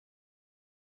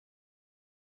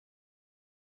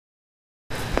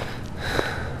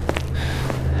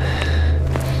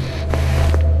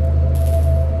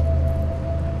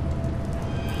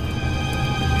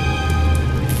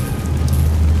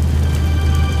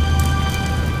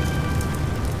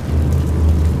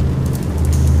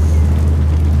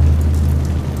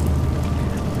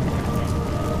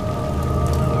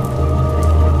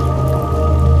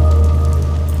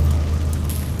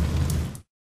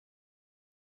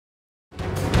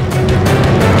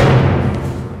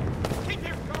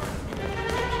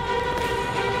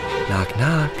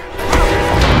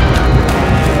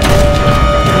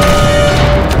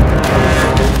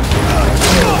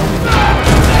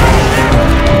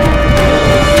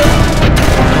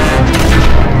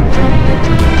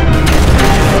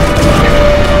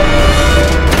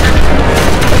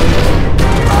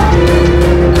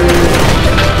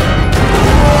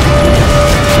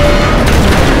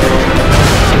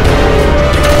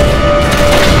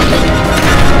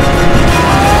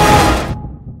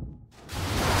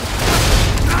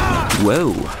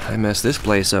I messed this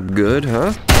place up good,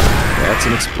 huh? That's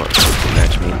an explosive to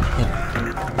match me.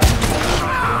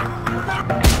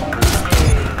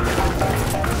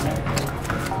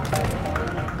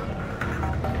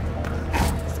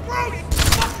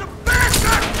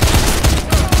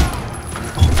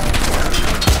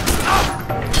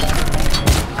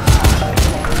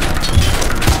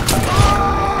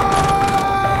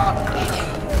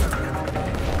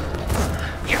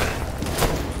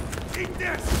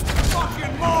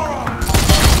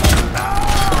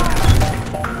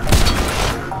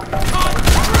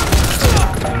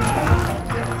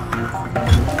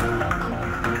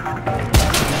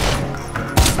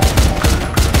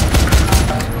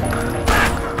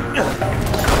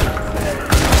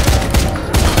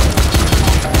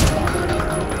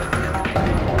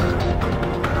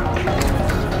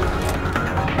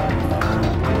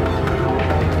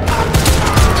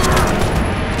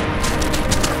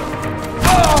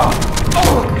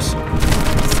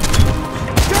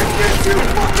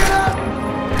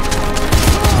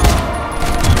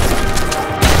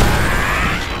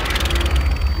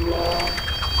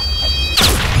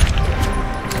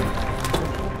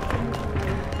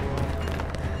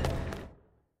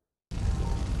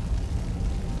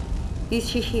 Is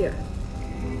she here?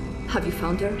 Have you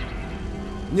found her?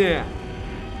 Yeah.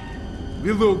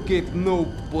 We locate no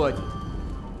body.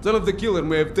 Son of the killer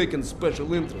may have taken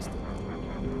special interest in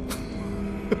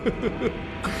it.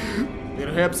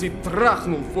 Perhaps he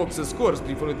trachnul Fox's horse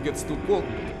before it gets too cold.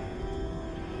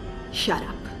 Shut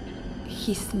up.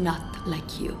 He's not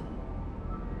like you.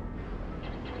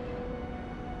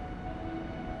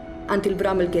 Until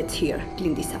Bramble gets here,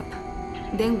 clean this up.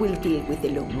 Then we'll deal with the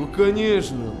loan. Ну,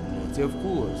 конечно, блядь, of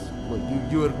course.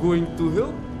 What, you are going to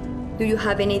help? Do you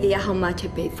have any idea how much I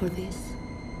paid for this?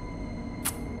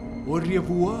 Au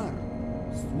revoir,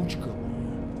 сучка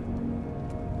моя.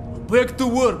 Back to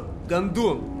work,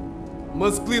 Gondon.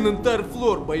 Must clean entire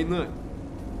floor by night.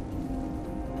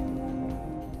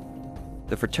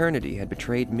 The fraternity had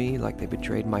betrayed me like they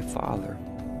betrayed my father.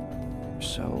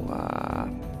 So,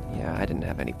 yeah, I didn't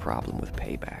have any problem with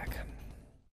payback.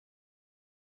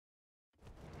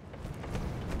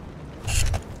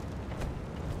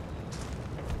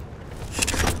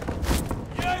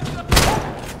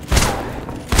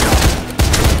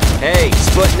 Hey,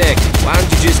 Sputnik, why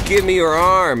don't you just give me your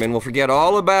arm and we'll forget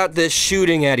all about this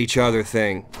shooting at each other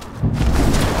thing?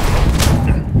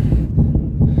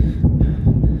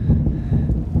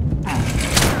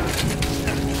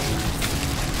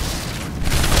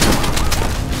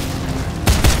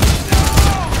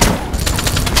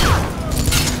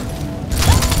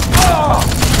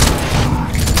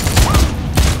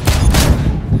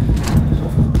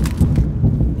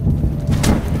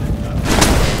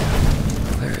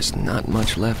 Not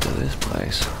much left of this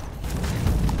place.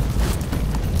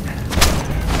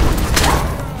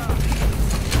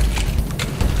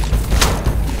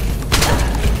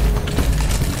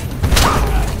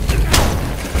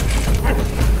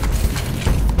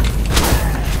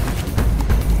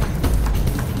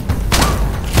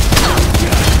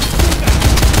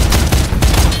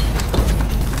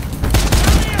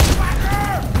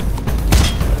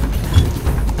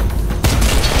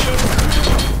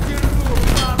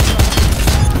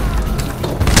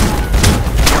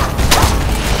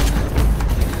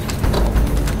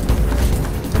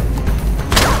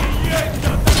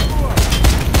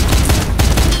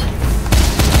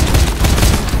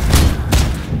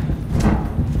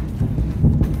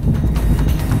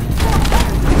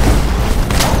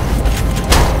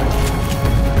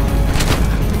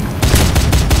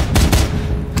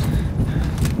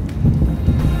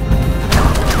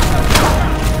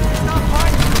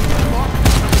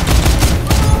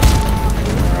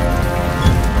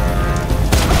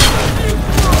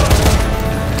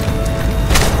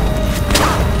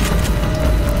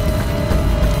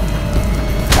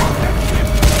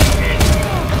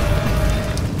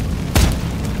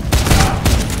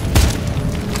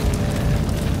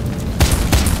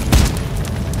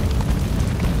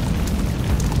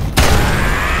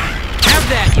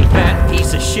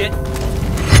 Shit.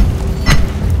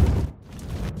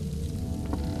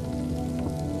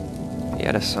 He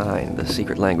had a sign, the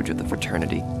secret language of the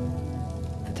fraternity.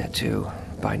 The tattoo,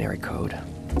 binary code.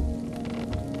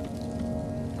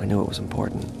 I knew it was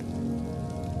important.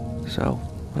 So,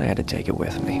 I had to take it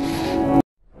with me.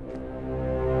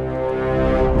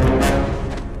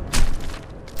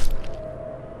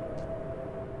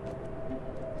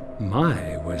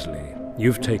 My, Wesley,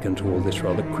 you've taken to all this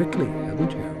rather quickly,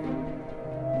 haven't you?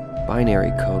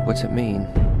 Binary code, what's it mean?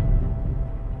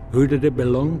 Who did it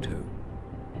belong to?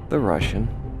 The Russian.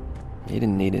 He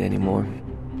didn't need it anymore.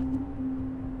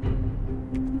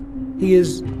 He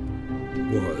was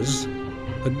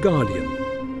a guardian.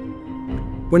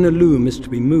 When a loom is to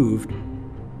be moved,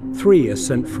 3 are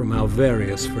sent from our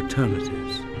various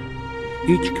fraternities.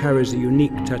 Each carries a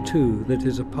unique tattoo that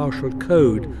is a partial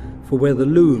code for where the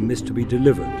loom is to be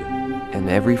delivered. And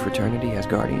every fraternity has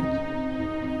guardians?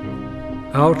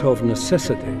 Out of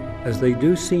necessity, as they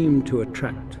do seem to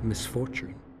attract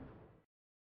misfortune.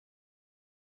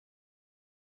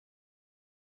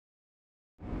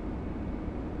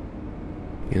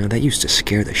 You know, that used to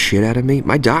scare the shit out of me.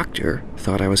 My doctor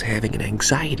thought I was having an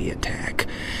anxiety attack.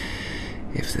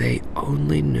 If they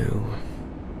only knew.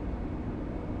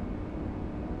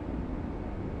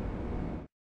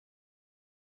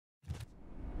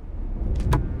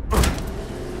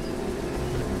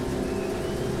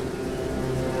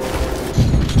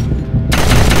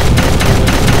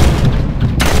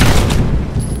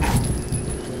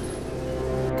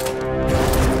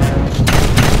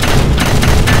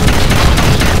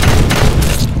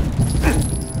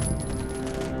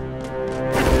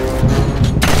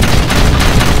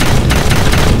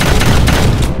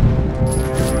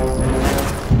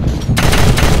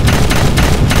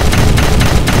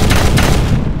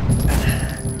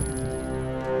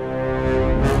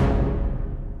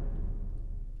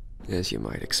 As you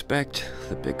might expect,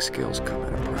 the big skills come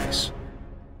at a price.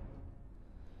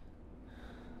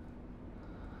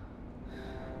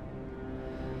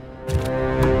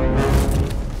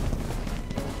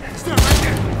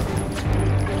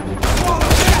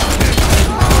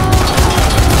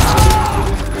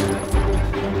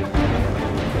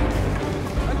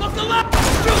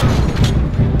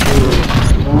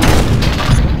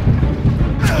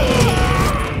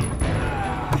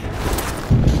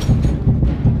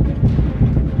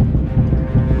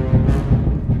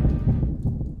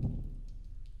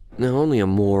 Now, only a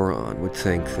moron would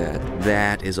think that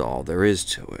that is all there is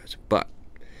to it, but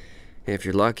if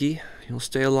you're lucky, you'll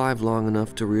stay alive long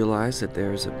enough to realize that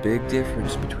there's a big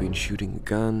difference between shooting a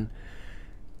gun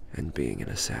and being an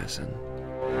assassin.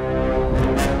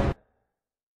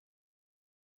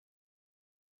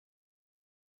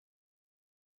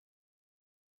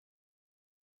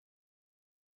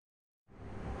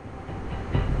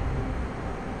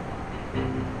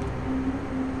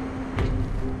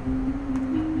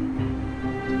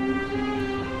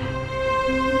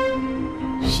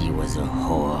 She was a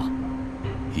whore.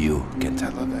 You can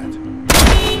tell her that.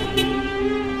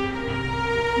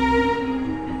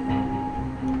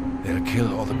 They'll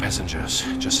kill all the passengers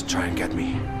just to try and get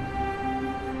me.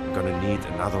 I'm gonna need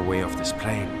another way off this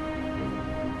plane.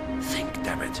 Think,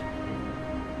 damn it.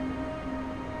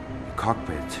 The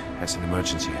cockpit has an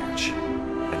emergency hatch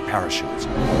and parachutes.